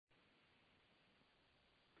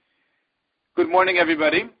Good morning,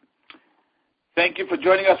 everybody. Thank you for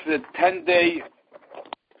joining us for the 10-day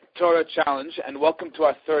Torah challenge, and welcome to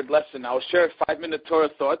our third lesson. I will share a 5-minute Torah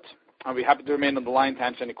thought. I'll be happy to remain on the line to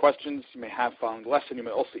answer any questions you may have following the lesson. You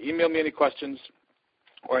may also email me any questions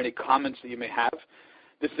or any comments that you may have.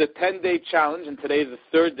 This is a 10-day challenge, and today is the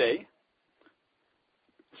third day.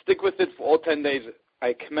 Stick with it for all 10 days.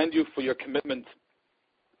 I commend you for your commitment.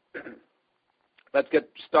 Let's get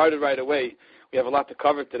started right away. We have a lot to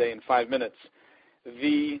cover today in 5 minutes.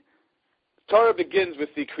 The Torah begins with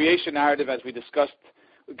the creation narrative, as we discussed.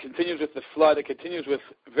 It continues with the flood. It continues with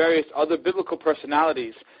various other biblical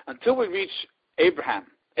personalities until we reach Abraham.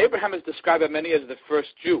 Abraham is described by many as the first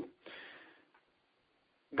Jew.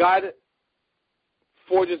 God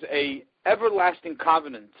forges an everlasting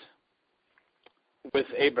covenant with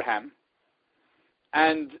Abraham.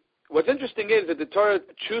 And what's interesting is that the Torah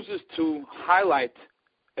chooses to highlight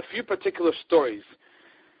a few particular stories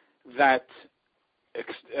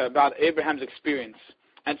about Abraham's experience.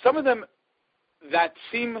 And some of them that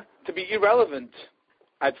seem to be irrelevant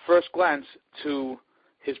at first glance to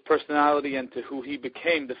his personality and to who he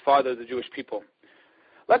became, the father of the Jewish people.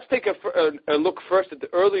 Let's take a look first at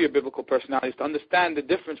the earlier biblical personalities to understand the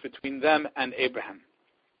difference between them and Abraham.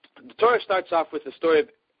 The Torah starts off with the story of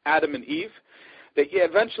Adam and Eve. They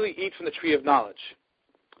eventually eat from the tree of knowledge.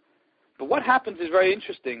 But what happens is very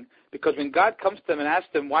interesting, because when God comes to them and asks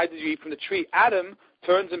them, why did you eat from the tree? Adam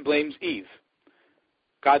turns and blames Eve.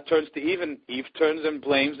 God turns to Eve, and Eve turns and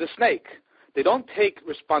blames the snake. They don't take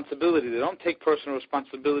responsibility. They don't take personal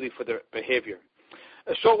responsibility for their behavior.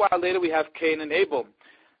 A short while later, we have Cain and Abel.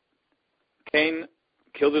 Cain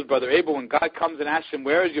killed his brother Abel. When God comes and asks him,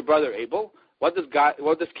 where is your brother Abel? What does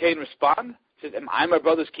Cain respond? He says, am I my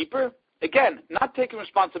brother's keeper? Again, not taking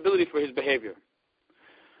responsibility for his behavior.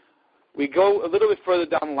 We go a little bit further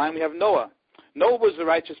down the line. We have Noah. Noah was a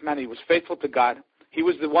righteous man. He was faithful to God. He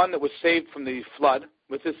was the one that was saved from the flood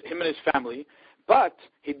with him and his family. But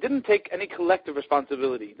he didn't take any collective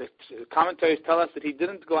responsibility. The commentaries tell us that he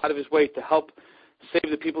didn't go out of his way to help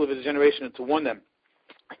save the people of his generation and to warn them.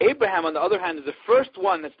 Abraham, on the other hand, is the first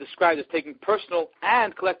one that's described as taking personal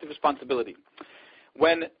and collective responsibility.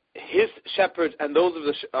 When his shepherds and those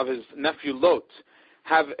of his nephew Lot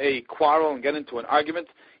have a quarrel and get into an argument,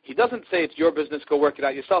 he doesn't say it's your business, go work it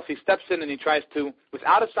out yourself. He steps in and he tries to,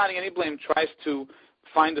 without assigning any blame, tries to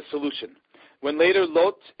find a solution. When later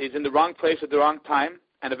Lot is in the wrong place at the wrong time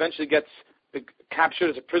and eventually gets captured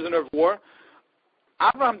as a prisoner of war,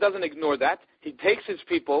 Abraham doesn't ignore that. He takes his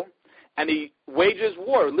people and he wages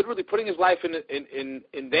war, literally putting his life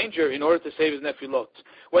in danger in order to save his nephew Lot.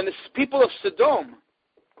 When the people of Sodom,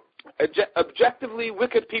 objectively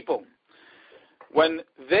wicked people, when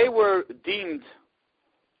they were deemed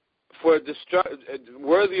for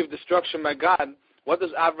worthy of destruction by God, what does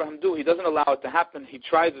Abraham do? He doesn't allow it to happen. He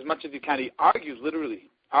tries as much as he can. He argues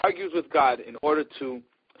with God in order to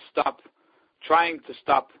trying to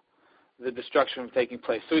stop the destruction from taking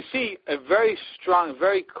place. So we see a very strong,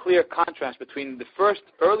 very clear contrast between the first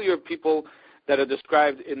earlier people that are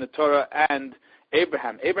described in the Torah and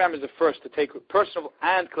Abraham. Abraham is the first to take personal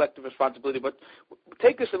and collective responsibility. But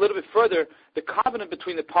take this a little bit further. The covenant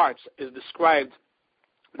between the parts is described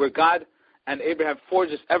where God and Abraham forge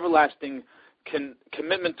this everlasting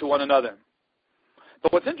commitment to one another.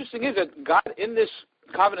 But what's interesting is that God in this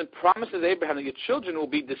covenant promises Abraham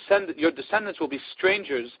that your descendants will be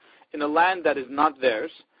strangers in a land that is not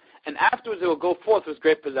theirs, and afterwards they will go forth with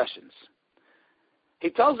great possessions. He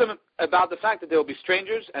tells them about the fact that they will be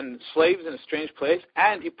strangers and slaves in a strange place,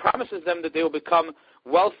 and he promises them that they will become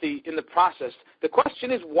wealthy in the process. The question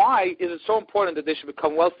is, why is it so important that they should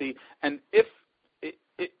become wealthy? And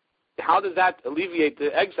how does that alleviate the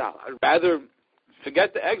exile? I'd rather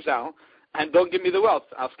forget the exile and don't give me the wealth.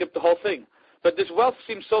 I'll skip the whole thing. But this wealth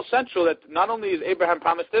seems so central that not only is Abraham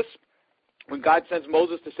promised this, when God sends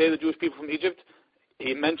Moses to save the Jewish people from Egypt,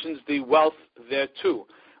 he mentions the wealth there too.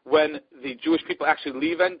 When the Jewish people actually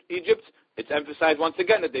leave Egypt, it's emphasized once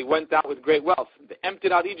again that they went out with great wealth. They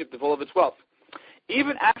emptied out Egypt of all of its wealth.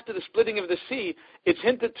 Even after the splitting of the sea, it's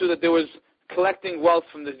hinted to that there was collecting wealth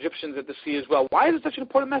from the Egyptians at the sea as well. Why is it such an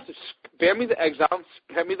important message? Spare me the exile,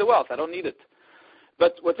 spare me the wealth. I don't need it.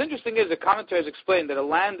 But what's interesting is the commentaries explain that a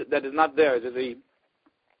land that is not theirs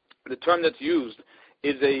the term that's used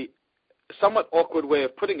is a somewhat awkward way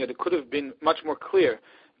of putting it. It could have been much more clear.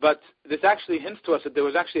 But this actually hints to us that there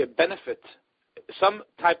was actually a benefit, some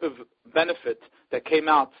type of benefit that came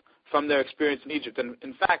out from their experience in Egypt. And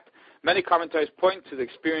in fact, many commentaries point to the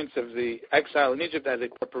experience of the exile in Egypt as a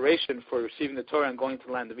preparation for receiving the Torah and going to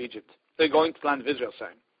the land of Egypt. They're going to the land of Israel,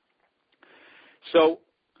 sorry. So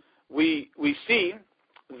we see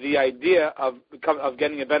the idea of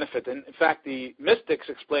getting a benefit. And in fact, the mystics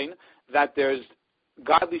explain that there's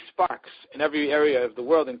godly sparks in every area of the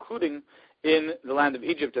world, including in the land of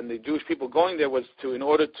Egypt, and the Jewish people going there was in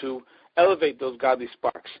order to elevate those godly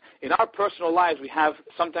sparks. In our personal lives, we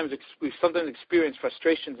sometimes experience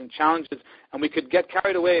frustrations and challenges, and we could get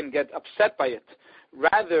carried away and get upset by it.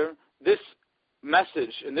 Rather, this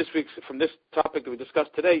message from this topic that we discussed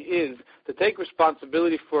today is to take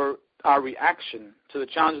responsibility for our reaction to the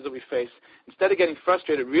challenges that we face. Instead of getting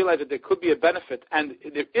frustrated, realize that there could be a benefit, and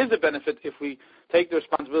there is a benefit if we take the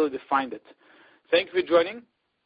responsibility to find it. Thank you for joining.